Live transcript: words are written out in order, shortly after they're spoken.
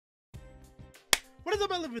What is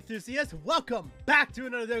up, my little enthusiasts? Welcome back to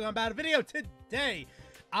another Dokkan Battle video today.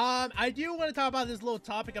 I do want to talk about this little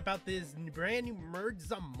topic about this brand new merge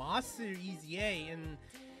Zamasu EZA, and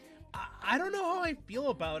I don't know how I feel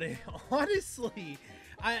about it, honestly.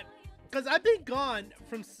 Because I've been gone,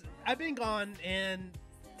 and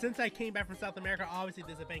since I came back from South America, obviously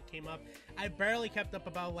this event came up. I barely kept up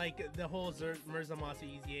about like the whole merge Zamasu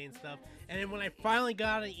EZA and stuff, and then when I finally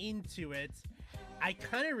got into it, I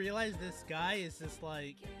kind of realized this guy is just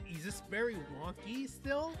like, he's just very wonky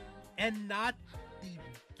still, and not the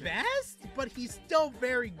best, but he's still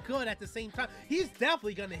very good at the same time. He's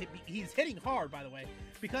definitely gonna hit me. He's hitting hard, by the way,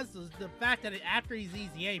 because the fact that after he's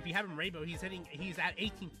EZA, if you have him Rainbow, he's at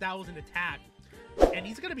 18,000 attack, and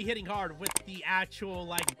he's gonna be hitting hard with the actual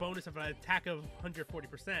like bonus of an attack of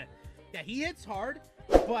 140%. Yeah, he hits hard,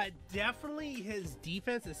 but definitely his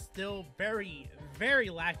defense is still very,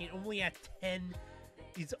 very lacking. Only at 10.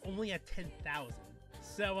 He's only at 10,000.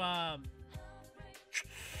 So, I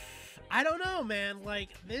don't know, man. Like,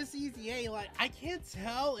 this EZA, like, I can't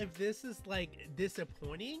tell if this is, like,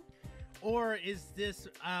 disappointing or is this,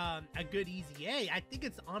 a good EZA. I think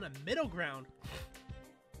it's on a middle ground.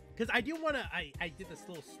 Because I do want to, I did this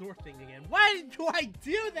little snort thing again. Why do I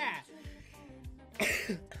do that?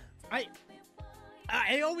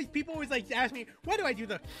 People always like ask me, why do I do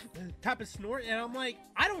the type of snort? And I'm like,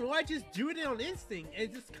 I don't know, I just do it on instinct.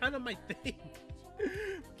 It's just kind of my thing.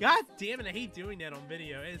 God damn it, I hate doing that on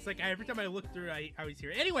video. It's like every time I look through, I always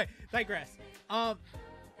hear it. Anyway, digress. I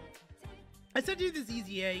said to do this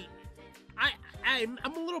EZA. I'm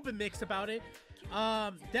a little bit mixed about it.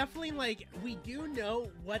 Definitely, like, we do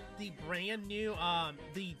know what the brand new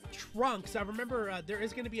the trunks. I remember there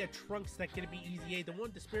is going to be a trunks that's going to be EZA, the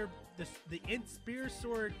one,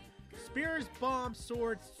 Spears Bomb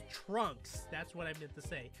Swords trunks. That's what I meant to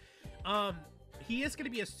say. He is going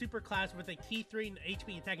to be a super class with a key 3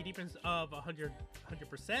 HP attack and defense of 100%,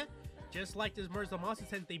 just like this merge Zamasu,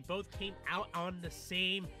 since they both came out on the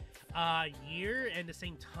same year and the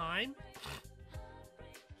same time.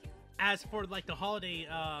 As for like the holiday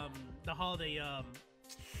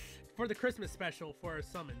for the Christmas special for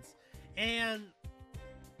summons, and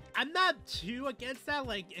I'm not too against that.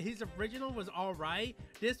 Like, his original was all right.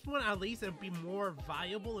 This one, at least, it'll be more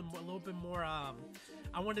viable and a little bit more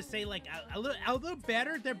I want to say like a little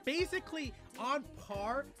better. They're basically on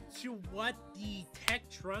par to what the Tech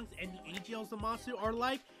Trunks and the AGL Zamasu are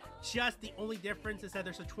like. Just the only difference is that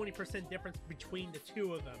there's a 20% difference between the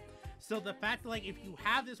two of them. So the fact that, like, if you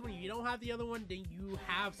have this one, you don't have the other one, then you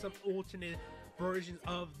have some alternate versions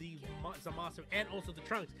of the Zamasu and also the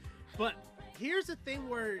Trunks. But here's the thing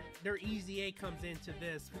where their EZA comes into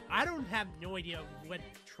this. I don't have no idea what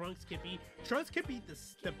Trunks could be. Trunks could be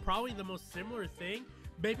probably the most similar thing.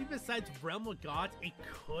 Maybe besides Realm of Gods, it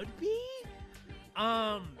could be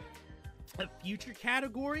a future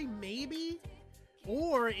category, maybe.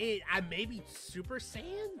 Or maybe Super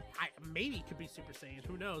Saiyan? Maybe it could be Super Saiyan.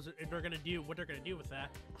 Who knows if they're gonna do what they're gonna do with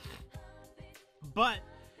that. But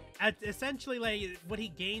essentially, like, what he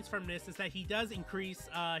gains from this is that he does increase.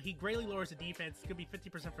 He greatly lowers the defense. It's gonna be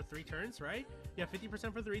 50% for 3 turns, right? Yeah,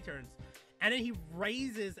 50% for 3 turns. And then he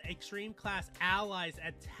raises extreme class allies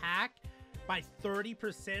attack by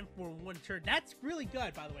 30% for 1 turn. That's really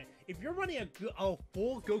good, by the way. If you're running a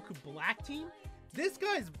full Goku Black team, this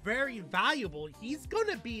guy is very valuable. He's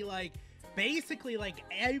gonna be like basically like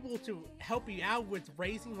able to help you out with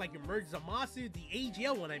raising like your merge Zamasu, the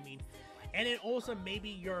AGL one, I mean. And then also maybe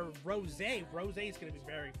your Rose. Rose is gonna be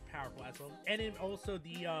very powerful as well. And then also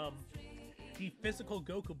the physical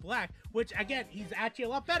Goku Black, which again, he's actually a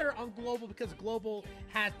lot better on Global because Global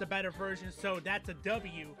has the better version. So that's a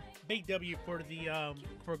W, big W for the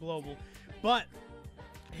for Global. But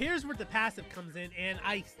here's where the passive comes in, and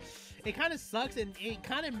it kind of sucks, and it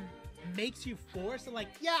kind of makes you force to, like,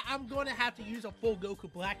 yeah, I'm going to have to use a full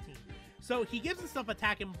Goku Black team. So he gives himself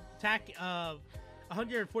attack of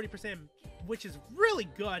 140%, which is really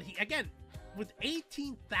good. He, again, with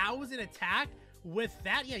 18,000 attack, with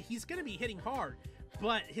that, yeah, he's going to be hitting hard.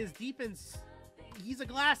 But his defense, he's a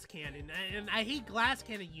glass cannon, and I hate glass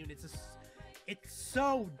cannon units. It's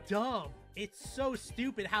so dumb. It's so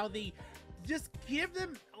stupid how they just give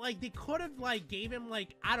them, like, they could have, like, gave him,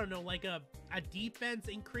 like, I don't know, like a defense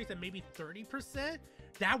increase of maybe 30%.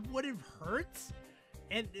 That would have hurt,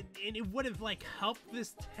 and it would have, like, helped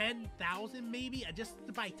this 10,000 maybe, just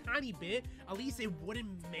by a tiny bit. At least it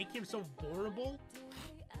wouldn't make him so vulnerable.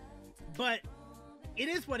 But it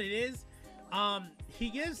is what it is. He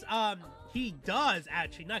does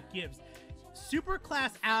actually, not gives, super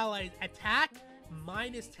class allies attack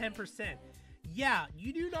minus 10%. Yeah,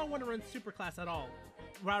 you do not want to run super class at all.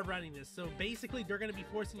 while running this. So basically, they're going to be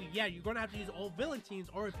forcing you, yeah, you're going to have to use all villain teams,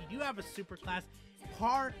 or if you do have a super class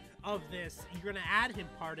part of this, you're going to add him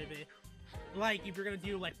part of it. Like, if you're going to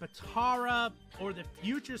do, like, Batara, or the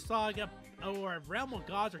Future Saga, or Realm of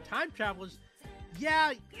Gods, or Time Travelers,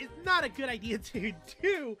 yeah, it's not a good idea to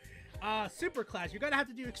do super class. You're going to have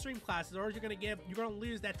to do extreme classes, or you're going to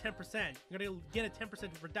lose that 10%. You're going to get a 10%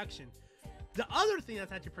 reduction. The other thing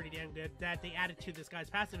that's actually pretty damn good that they added to this guy's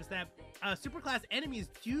passive is that superclass enemies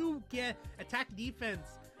do get attack defense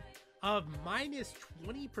of minus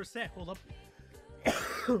 20%. Hold up.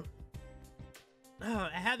 I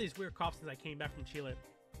had these weird coughs since I came back from Chile.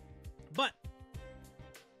 But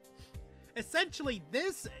essentially,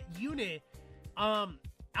 this unit, on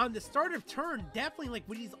the start of turn, definitely, like,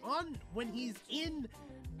 when he's in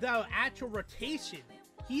the actual rotation,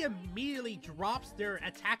 he immediately drops their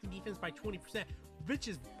attack and defense by 20%, which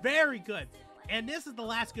is very good. And this is the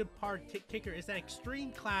last good part, kicker, is that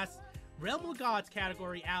extreme class Realm of Gods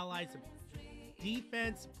category allies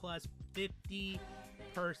defense plus 50%.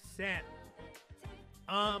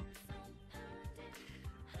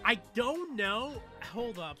 I don't know.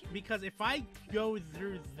 Hold up, because if I go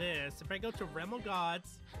through this, if I go to Realm of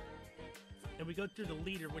Gods, and we go through the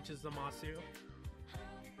leader, which is Zamasu,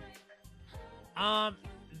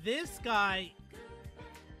 this guy,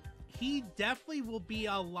 he definitely will be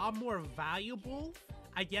a lot more valuable,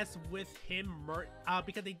 I guess, with him,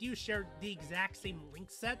 because they do share the exact same link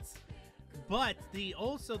sets, but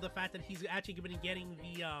also the fact that he's actually going to be getting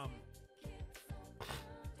the,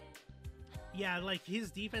 yeah, like, his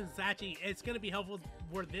defense is actually, it's going to be helpful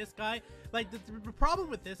for this guy. Like, the problem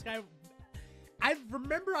with this guy, I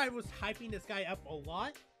remember I was hyping this guy up a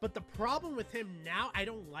lot, but the problem with him now, I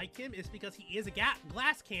don't like him, is because he is a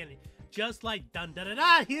glass cannon, just like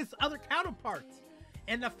his other counterparts.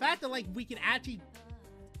 And the fact that, like, we can actually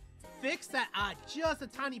fix that just a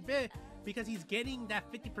tiny bit because he's getting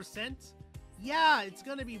that 50%, yeah, it's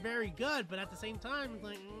gonna be very good. But at the same time,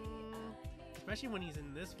 like, especially when he's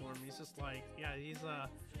in this form, he's just like, yeah, he's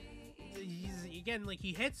again, like,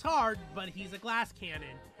 he hits hard, but he's a glass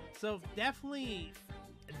cannon. So definitely,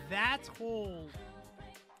 this whole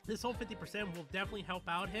 50% will definitely help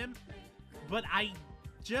out him. But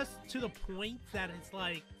just to the point that it's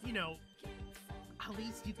like, you know, at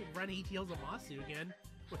least you can run ATL Zamasu again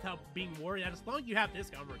without being worried. As long as you have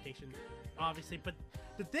this guy on rotation, obviously. But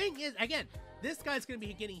the thing is, again, this guy's going to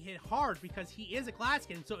be getting hit hard because he is a glass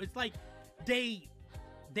cannon. So it's like they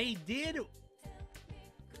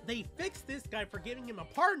fixed this guy for giving him a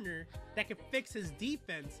partner that could fix his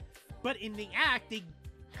defense, but in the act, they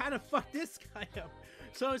kind of fucked this guy up.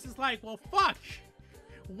 So it's just like, well, fuck.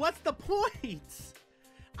 What's the point?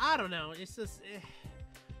 I don't know. It's just,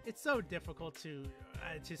 it's so difficult to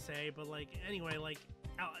say. But, like, anyway, like,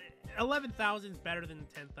 11,000 is better than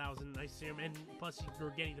 10,000, I assume, and plus you're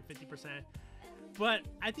getting the 50%. But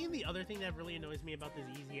I think the other thing that really annoys me about this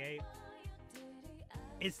EZA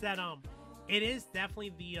is that it is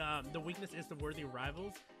definitely the weakness is the worthy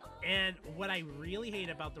rivals. And what I really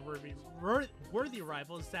hate about the worthy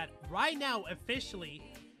rivals is that right now, officially,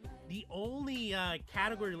 the only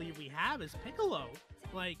category lead we have is Piccolo.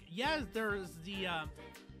 Like, yes, there is the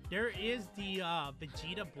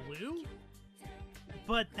Vegeta Blue,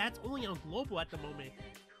 but that's only on global at the moment.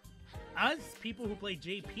 Us people who play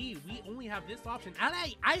JP, we only have this option, and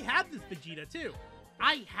I have this Vegeta too.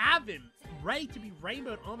 I have him ready to be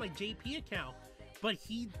rainbowed on my JP account, but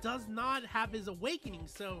he does not have his awakening,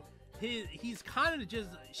 so he's kind of just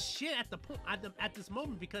shit at this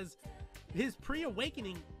moment because his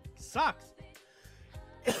pre-awakening sucks.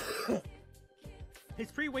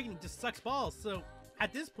 His pre-awakening just sucks balls. So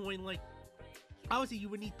at this point, like, obviously you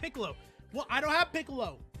would need Piccolo. Well, I don't have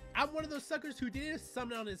Piccolo. I'm one of those suckers who didn't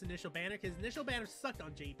summon on his initial banner because his initial banner sucked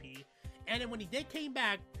on JP, and then when he came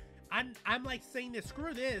back, I'm like saying this,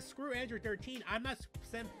 screw Android 13. I'm not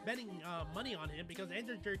spending money on him because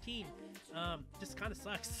Android 13 just kind of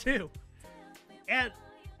sucks too. And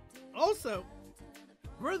also,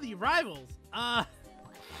 worthy rivals.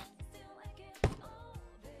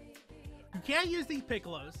 You can't use these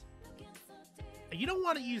Piccolos. You don't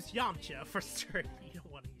want to use Yamcha for certain. You don't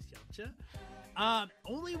want to use Yamcha.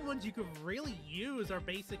 Only ones you could really use are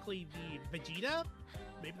basically the Vegeta,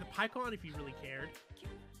 maybe the Piccon if you really cared.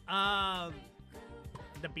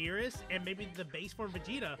 The Beerus, and maybe the base form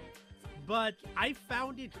Vegeta. But I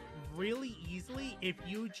found it really easily if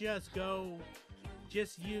you just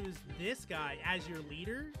use this guy as your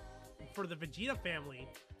leader for the Vegeta family,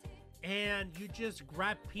 and you just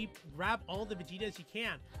grab all the Vegetas you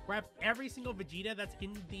can. Grab every single Vegeta that's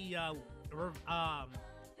in the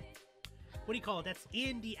what do you call it? That's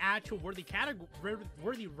in the actual worthy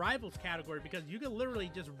rivals category, because you can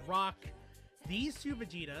literally just rock these two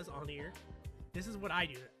Vegetas on here. This is what I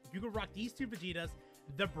do. You can rock these two Vegetas,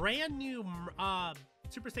 the brand new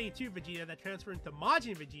Super Saiyan 2 Vegeta that transferred into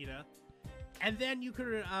Majin Vegeta, and then you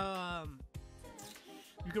could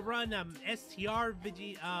run STR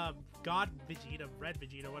Vegeta, God Vegeta, Red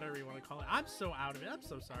Vegeta, whatever you want to call it. I'm so out of it. I'm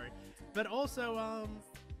so sorry. But also,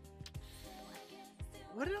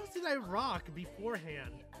 what else did I rock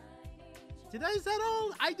beforehand? Is that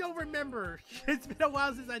all? I don't remember. It's been a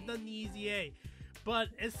while since I've done the EZA. But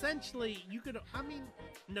essentially, you could, I mean,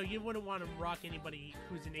 no, you wouldn't want to rock anybody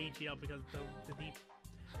who's in AGL because the deep.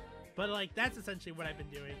 But like, that's essentially what I've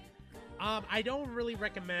been doing. I don't really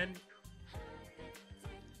recommend,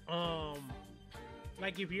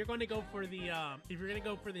 like, if you're going to go for the,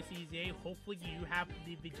 this EZA, hopefully you have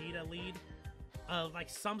the Vegeta lead, like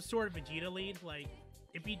some sort of Vegeta lead. Like,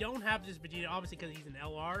 if you don't have this Vegeta, obviously because he's an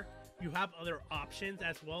LR, you have other options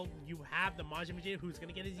as well. You have the Majin Vegeta, who's going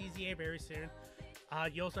to get his EZA very soon.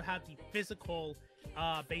 You also have the physical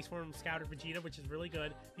base form Scouter Vegeta, which is really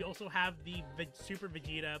good. You also have the Super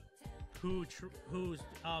Vegeta, who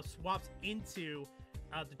swaps into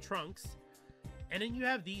the Trunks. And then you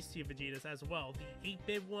have these two Vegetas as well. The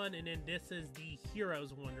 8-bit one, and then this is the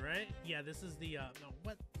Heroes one, right? Yeah, this is the, no,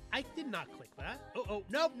 what? I did not click that. Oh,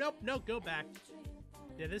 nope, go back.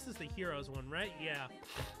 Yeah, this is the Heroes one, right? Yeah.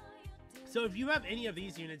 So if you have any of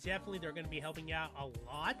these units, definitely they're going to be helping you out a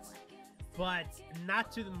lot. But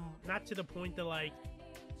not to the point that, like,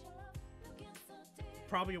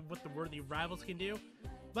 probably what the worthy rivals can do.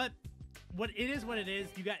 But what it is,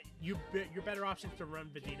 you got your better options to run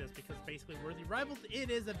Vegetas, because basically worthy rivals, it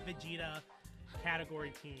is a Vegeta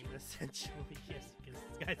category team essentially. Yes,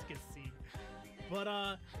 you guys can see.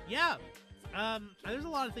 But yeah, there's a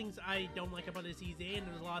lot of things I don't like about this EZA, and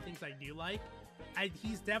there's a lot of things I do like.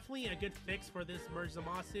 He's definitely a good fix for this merge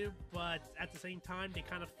Zamasu, but at the same time, they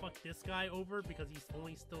kind of fucked this guy over because he's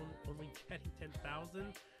only getting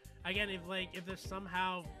 10,000. Again, if there's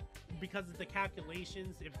somehow, because of the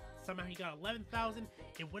calculations, if somehow he got 11,000,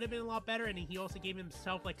 it would have been a lot better. And he also gave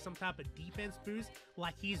himself like some type of defense boost,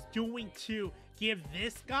 like he's doing to give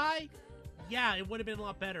this guy. Yeah, it would have been a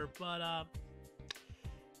lot better. But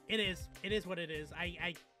it is what it is.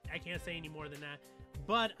 I can't say any more than that.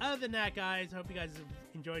 But other than that, guys, I hope you guys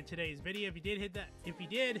enjoyed today's video. If you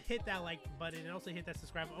did hit that like button, and also hit that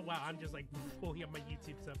subscribe. Oh wow, I'm just like pulling up my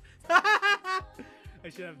YouTube stuff. I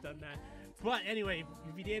should have done that. But anyway,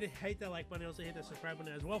 if you did hit that like button, also hit that subscribe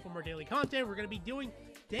button as well for more daily content. We're gonna be doing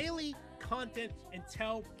daily content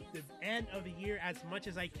until the end of the year as much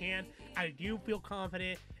as I can. I do feel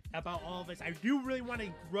confident about all of this. I do really want to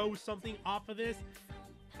grow something off of this.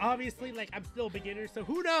 Obviously, like, I'm still a beginner, so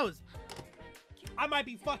who knows? I might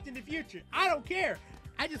be fucked in the future. I don't care.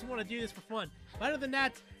 I just want to do this for fun. But other than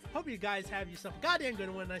that, hope you guys have yourself a goddamn good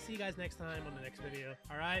one. And I see you guys next time on the next video.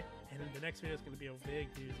 Alright? And then the next video is going to be a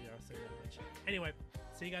big doozy. I'll say that much. Anyway,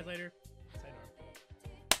 see you guys later.